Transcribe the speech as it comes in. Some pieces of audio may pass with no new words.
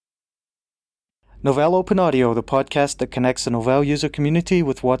Novell Open Audio, the podcast that connects the Novell user community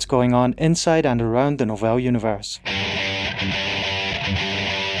with what's going on inside and around the Novell universe.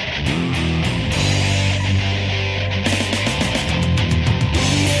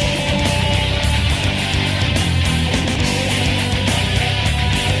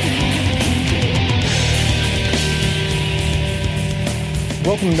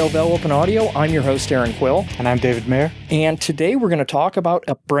 Welcome to Novell Open Audio. I'm your host, Aaron Quill. And I'm David Mayer. And today we're going to talk about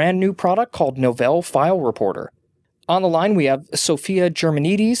a brand new product called Novell File Reporter. On the line, we have Sophia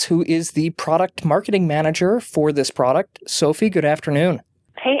Germanides, who is the product marketing manager for this product. Sophie, good afternoon.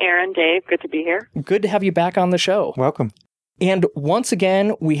 Hey, Erin, Dave. Good to be here. Good to have you back on the show. Welcome. And once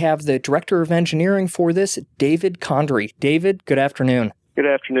again, we have the director of engineering for this, David Condrey. David, good afternoon. Good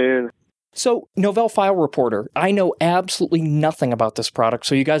afternoon. So, Novell File Reporter, I know absolutely nothing about this product,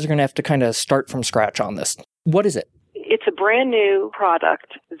 so you guys are going to have to kind of start from scratch on this. What is it? It's a brand new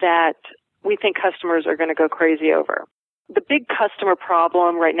product that we think customers are going to go crazy over. The big customer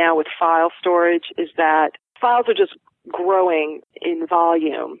problem right now with file storage is that files are just growing in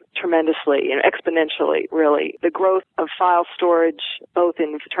volume tremendously, exponentially, really. The growth of file storage, both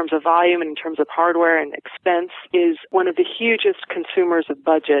in terms of volume and in terms of hardware and expense, is one of the hugest consumers of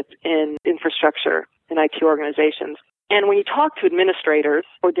budget in infrastructure in IT organizations. And when you talk to administrators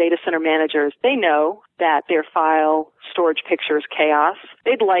or data center managers, they know that their file storage picture is chaos.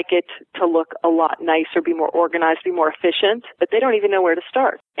 They'd like it to look a lot nicer, be more organized, be more efficient, but they don't even know where to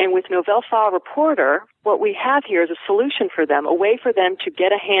start. And with Novell File Reporter, what we have here is a solution for them, a way for them to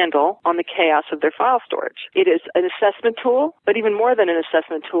get a handle on the chaos of their file storage. It is an assessment tool, but even more than an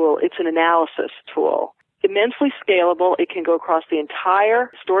assessment tool, it's an analysis tool. Immensely scalable. It can go across the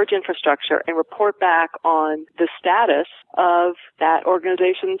entire storage infrastructure and report back on the status of that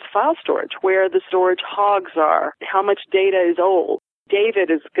organization's file storage, where the storage hogs are, how much data is old.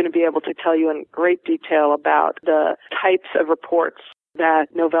 David is going to be able to tell you in great detail about the types of reports that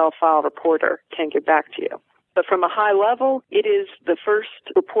Novell File Reporter can get back to you. But from a high level, it is the first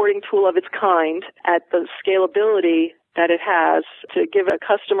reporting tool of its kind at the scalability that it has to give a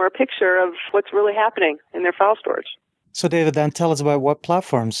customer a picture of what's really happening in their file storage. So David, then tell us about what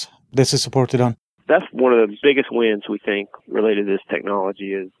platforms this is supported on. That's one of the biggest wins we think related to this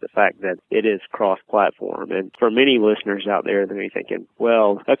technology is the fact that it is cross-platform. And for many listeners out there, they're thinking,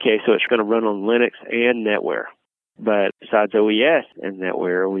 well, okay, so it's going to run on Linux and NetWare. But besides OES and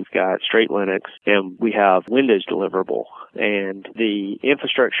NetWare, we've got straight Linux, and we have Windows deliverable. And the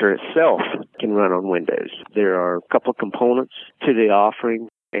infrastructure itself can run on Windows. There are a couple of components to the offering,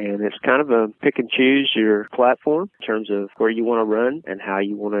 and it's kind of a pick and choose your platform in terms of where you want to run and how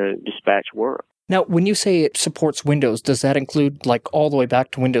you want to dispatch work. Now, when you say it supports Windows, does that include like all the way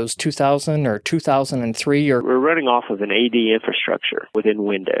back to Windows 2000 or 2003? Or we're running off of an AD infrastructure within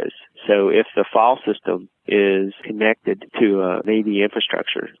Windows. So if the file system is connected to an AD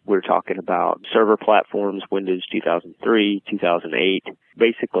infrastructure, we're talking about server platforms, Windows 2003, 2008,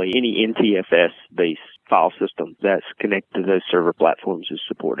 basically any NTFS-based file system that's connected to those server platforms is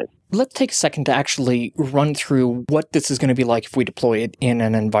supported. Let's take a second to actually run through what this is going to be like if we deploy it in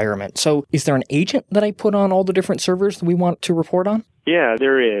an environment. So is there an agent that I put on all the different servers that we want to report on? Yeah,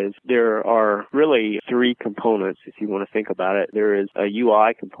 there is. There are really three components, if you want to think about it. There is a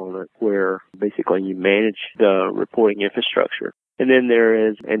UI component where basically you manage the reporting infrastructure. And then there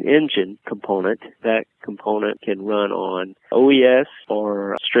is an engine component. That component can run on OES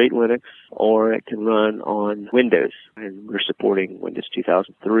or straight Linux, or it can run on Windows. And we're supporting Windows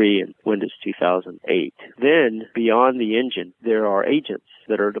 2003 and Windows 2008. Then, beyond the engine, there are agents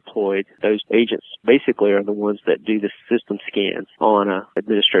that are deployed. Those agents basically are the ones that do the system scans on an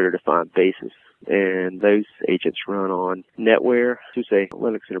administrator-defined basis. And those agents run on NetWare, to say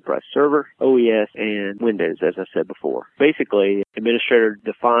Linux Enterprise Server, OES, and Windows, as I said before. Basically, administrator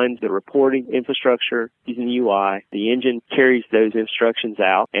defines the reporting infrastructure using the UI. The engine carries those instructions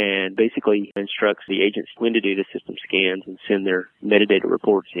out and basically instructs the agents when to do the system scans and send their metadata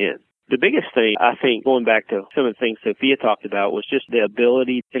reports in. The biggest thing, I think, going back to some of the things Sophia talked about, was just the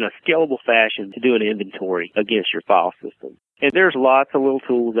ability in a scalable fashion to do an inventory against your file system. And there's lots of little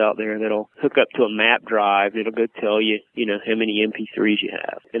tools out there that'll hook up to a map drive. It'll go tell you, how many MP3s you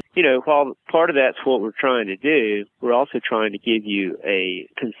have. And, while part of that's what we're trying to do, we're also trying to give you a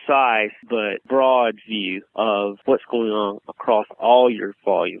concise but broad view of what's going on across all your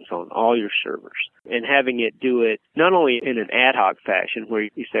volumes on all your servers. And having it do it not only in an ad hoc fashion where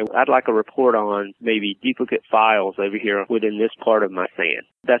you say, I'd like a report on maybe duplicate files over here within this part of my SAN.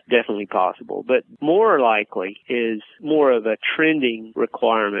 That's definitely possible. But more likely is more of a trending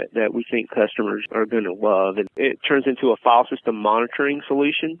requirement that we think customers are going to love. And it turns into a file system monitoring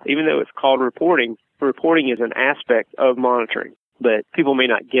solution. Even though it's called reporting, reporting is an aspect of monitoring. But people may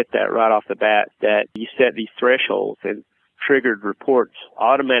not get that right off the bat, that you set these thresholds and triggered reports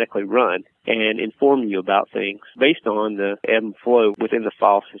automatically run and inform you about things based on the ebb and flow within the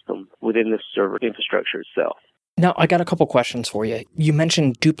file system, within the server infrastructure itself. Now, I got a couple questions for you. You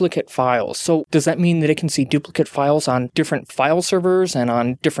mentioned duplicate files. So does that mean that it can see duplicate files on different file servers and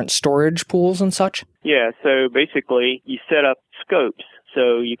on different storage pools and such? Yeah, so basically you set up scopes.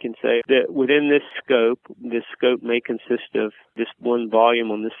 So you can say that within this scope may consist of this one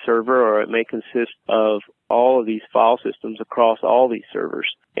volume on this server, or it may consist of all of these file systems across all these servers.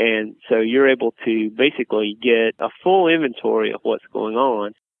 And so you're able to basically get a full inventory of what's going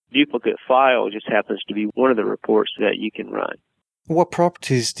on. Duplicate file just happens to be one of the reports that you can run. What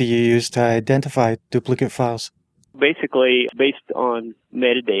properties do you use to identify duplicate files? Basically, based on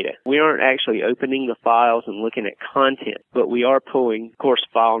metadata. We aren't actually opening the files and looking at content, but we are pulling, of course,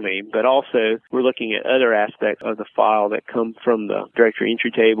 file name, but also we're looking at other aspects of the file that come from the directory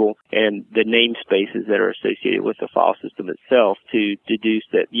entry table and the namespaces that are associated with the file system itself to deduce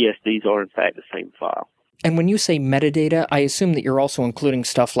that, yes, these are in fact the same file. And when you say metadata, I assume that you're also including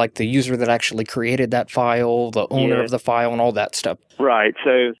stuff like the user that actually created that file, the owner of the file, and all that stuff. Right.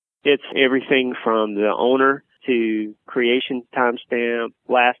 So it's everything from the owner to creation timestamp,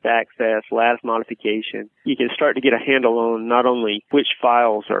 last access, last modification. You can start to get a handle on not only which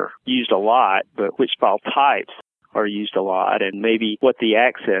files are used a lot, but which file types are used a lot, and maybe what the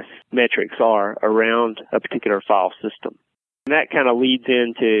access metrics are around a particular file system. And that kind of leads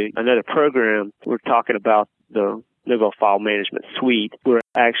into another program. We're talking about the Novell File Management Suite. We're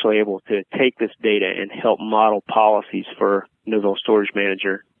actually able to take this data and help model policies for Novell Storage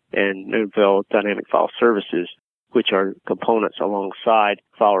Manager and Novell Dynamic File Services, which are components alongside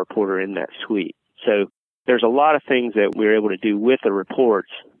File Reporter in that suite. So there's a lot of things that we're able to do with the reports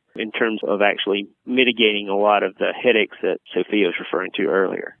in terms of actually mitigating a lot of the headaches that Sophia was referring to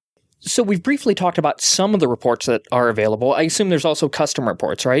earlier. So we've briefly talked about some of the reports that are available. I assume there's also custom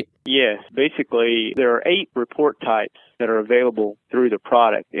reports, right? Yes. Basically, there are 8 report types that are available through the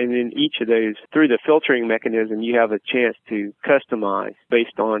product. And in each of those, through the filtering mechanism, you have a chance to customize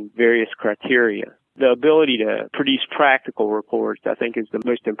based on various criteria. The ability to produce practical reports, I think, is the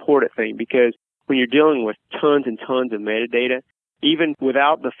most important thing, because when you're dealing with tons and tons of metadata, even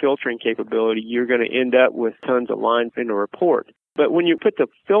without the filtering capability, you're going to end up with tons of lines in a report. But when you put the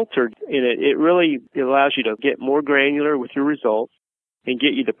filter in it, it really allows you to get more granular with your results and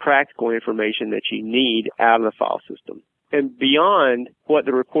get you the practical information that you need out of the file system. And beyond what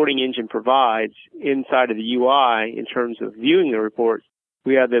the reporting engine provides inside of the UI in terms of viewing the reports,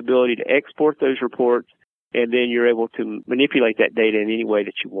 we have the ability to export those reports, and then you're able to manipulate that data in any way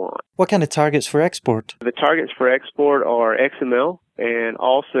that you want. What kind of targets for export? The targets for export are XML and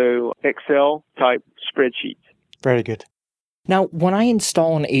also Excel-type spreadsheets. Very good. Now, when I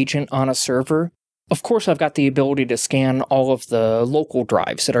install an agent on a server, of course I've got the ability to scan all of the local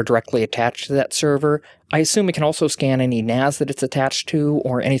drives that are directly attached to that server. I assume it can also scan any NAS that it's attached to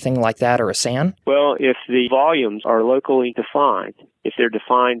or anything like that, or a SAN? Well, if the volumes are locally defined, if they're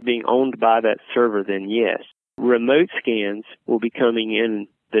defined being owned by that server, then yes. Remote scans will be coming in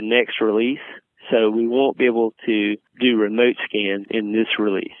the next release, so we won't be able to do remote scans in this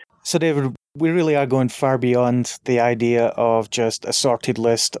release. So, David, we really are going far beyond the idea of just a sorted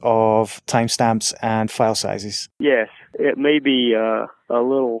list of timestamps and file sizes. Yes, it may be a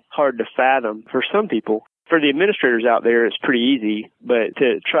little hard to fathom for some people. For the administrators out there, it's pretty easy, but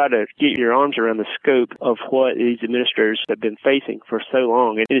to try to get your arms around the scope of what these administrators have been facing for so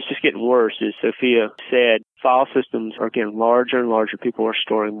long, and it's just getting worse, as Sophia said, file systems are getting larger and larger. People are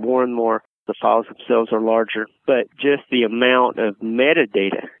storing more and more. The files themselves are larger, but just the amount of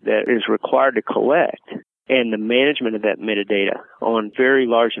metadata that is required to collect and the management of that metadata on very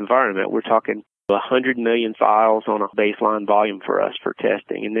large environment, we're talking 100 million files on a baseline volume for us for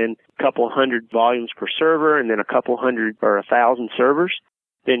testing, and then a couple hundred volumes per server, and then a couple hundred or 1,000 servers.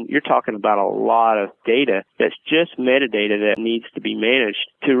 Then you're talking about a lot of data that's just metadata that needs to be managed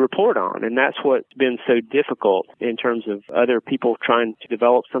to report on. And that's what's been so difficult in terms of other people trying to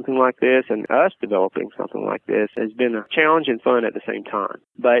develop something like this and us developing something like this has been a challenge and fun at the same time.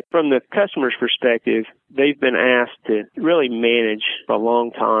 But from the customer's perspective, they've been asked to really manage for a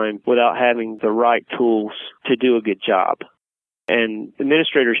long time without having the right tools to do a good job. And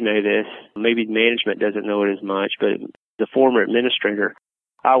administrators know this. Maybe management doesn't know it as much, but the former administrator,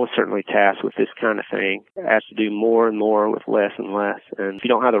 I was certainly tasked with this kind of thing, asked to do more and more with less and less. And if you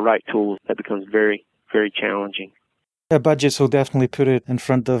don't have the right tools, that becomes very, very challenging. Budgets will definitely put it in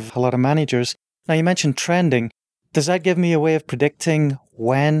front of a lot of managers. Now, you mentioned trending. Does that give me a way of predicting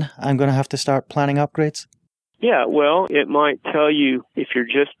when I'm going to have to start planning upgrades? Yeah, well, it might tell you if you're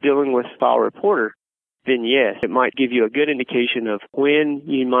just dealing with File Reporter, then yes, it might give you a good indication of when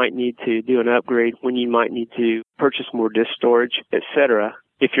you might need to do an upgrade, when you might need to purchase more disk storage, etc.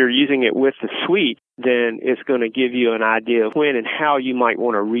 If you're using it with the suite, then it's going to give you an idea of when and how you might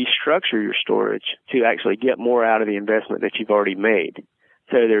want to restructure your storage to actually get more out of the investment that you've already made.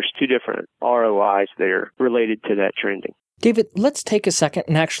 So there's two different ROIs there related to that trending. David, let's take a second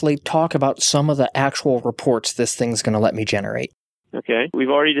and actually talk about some of the actual reports this thing's going to let me generate. Okay. We've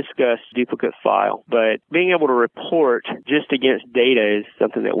already discussed duplicate file, but being able to report just against data is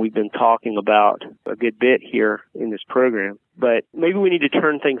something that we've been talking about a good bit here in this program. But maybe we need to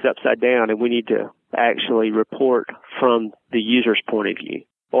turn things upside down and we need to actually report from the user's point of view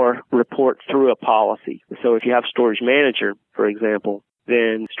or report through a policy. So if you have Storage Manager, for example,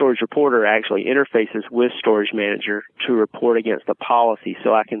 then Storage Reporter actually interfaces with Storage Manager to report against a policy.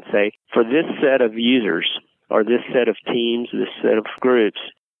 So I can say, for this set of users, or this set of teams, this set of groups,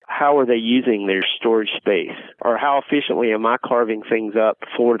 how are they using their storage space? Or how efficiently am I carving things up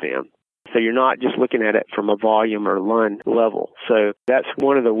for them? So you're not just looking at it from a volume or LUN level. So that's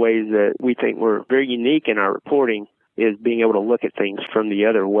one of the ways that we think we're very unique in our reporting, is being able to look at things from the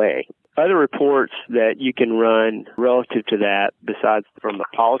other way. Other reports that you can run relative to that, besides from the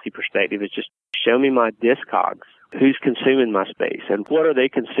policy perspective, is just show me my disk hogs. Who's consuming my space and what are they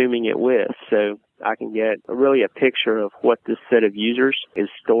consuming it with? So I can get really a picture of what this set of users is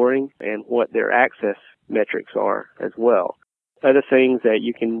storing and what their access metrics are as well. Other things that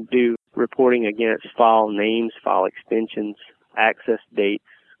you can do reporting against file names, file extensions, access dates,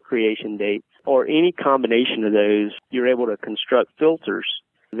 creation dates, or any combination of those. You're able to construct filters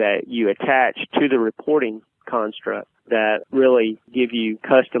that you attach to the reporting construct that really give you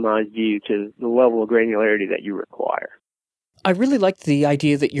customized view to the level of granularity that you require. I really like the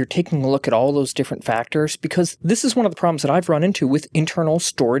idea that you're taking a look at all those different factors, because this is one of the problems that I've run into with internal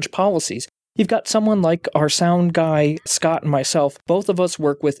storage policies. You've got someone like our sound guy, Scott, and myself. Both of us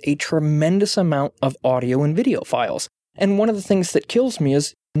work with a tremendous amount of audio and video files. And one of the things that kills me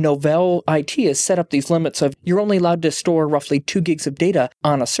is Novell IT has set up these limits of you're only allowed to store roughly 2 gigs of data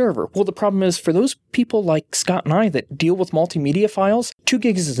on a server. Well, the problem is for those people like Scott and I that deal with multimedia files, 2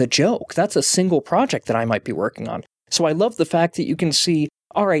 gigs is a joke. That's a single project that I might be working on. So I love the fact that you can see,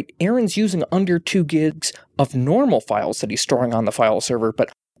 all right, Erin's using under 2 gigs of normal files that he's storing on the file server,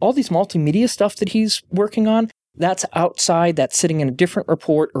 but all these multimedia stuff that he's working on, that's outside, that's sitting in a different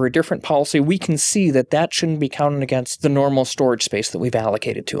report or a different policy. We can see that that shouldn't be counted against the normal storage space that we've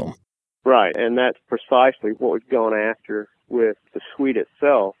allocated to him. Right, and that's precisely what we've gone after with the suite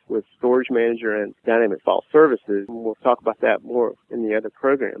itself, with Storage Manager and Dynamic File Services. And we'll talk about that more in the other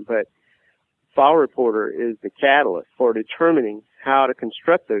program. But File Reporter is the catalyst for determining how to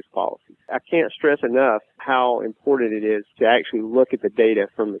construct those policies. I can't stress enough how important it is to actually look at the data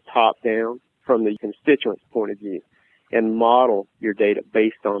from the top down, from the constituent's point of view, and model your data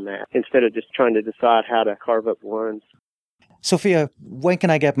based on that, instead of just trying to decide how to carve up ones. Sophia, when can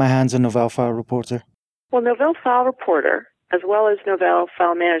I get my hands on Novell File Reporter? Well, Novell File Reporter, as well as Novell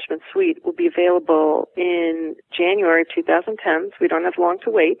File Management Suite, will be available in January 2010, so we don't have long to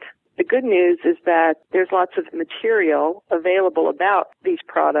wait. The good news is that there's lots of material available about these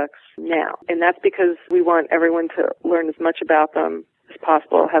products now, and that's because we want everyone to learn as much about them as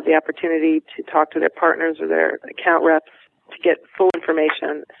possible, have the opportunity to talk to their partners or their account reps to get full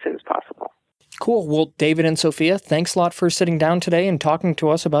information as soon as possible. Cool. Well, David and Sophia, thanks a lot for sitting down today and talking to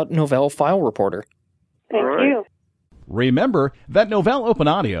us about Novell File Reporter. Thank you. Remember that Novell Open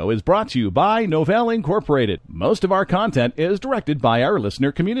Audio is brought to you by Novell Incorporated. Most of our content is directed by our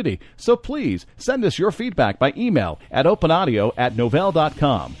listener community, so please send us your feedback by email at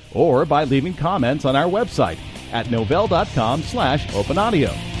openaudio@novell.com or by leaving comments on our website at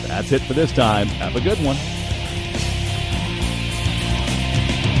novell.com/openaudio. That's it for this time. Have a good one.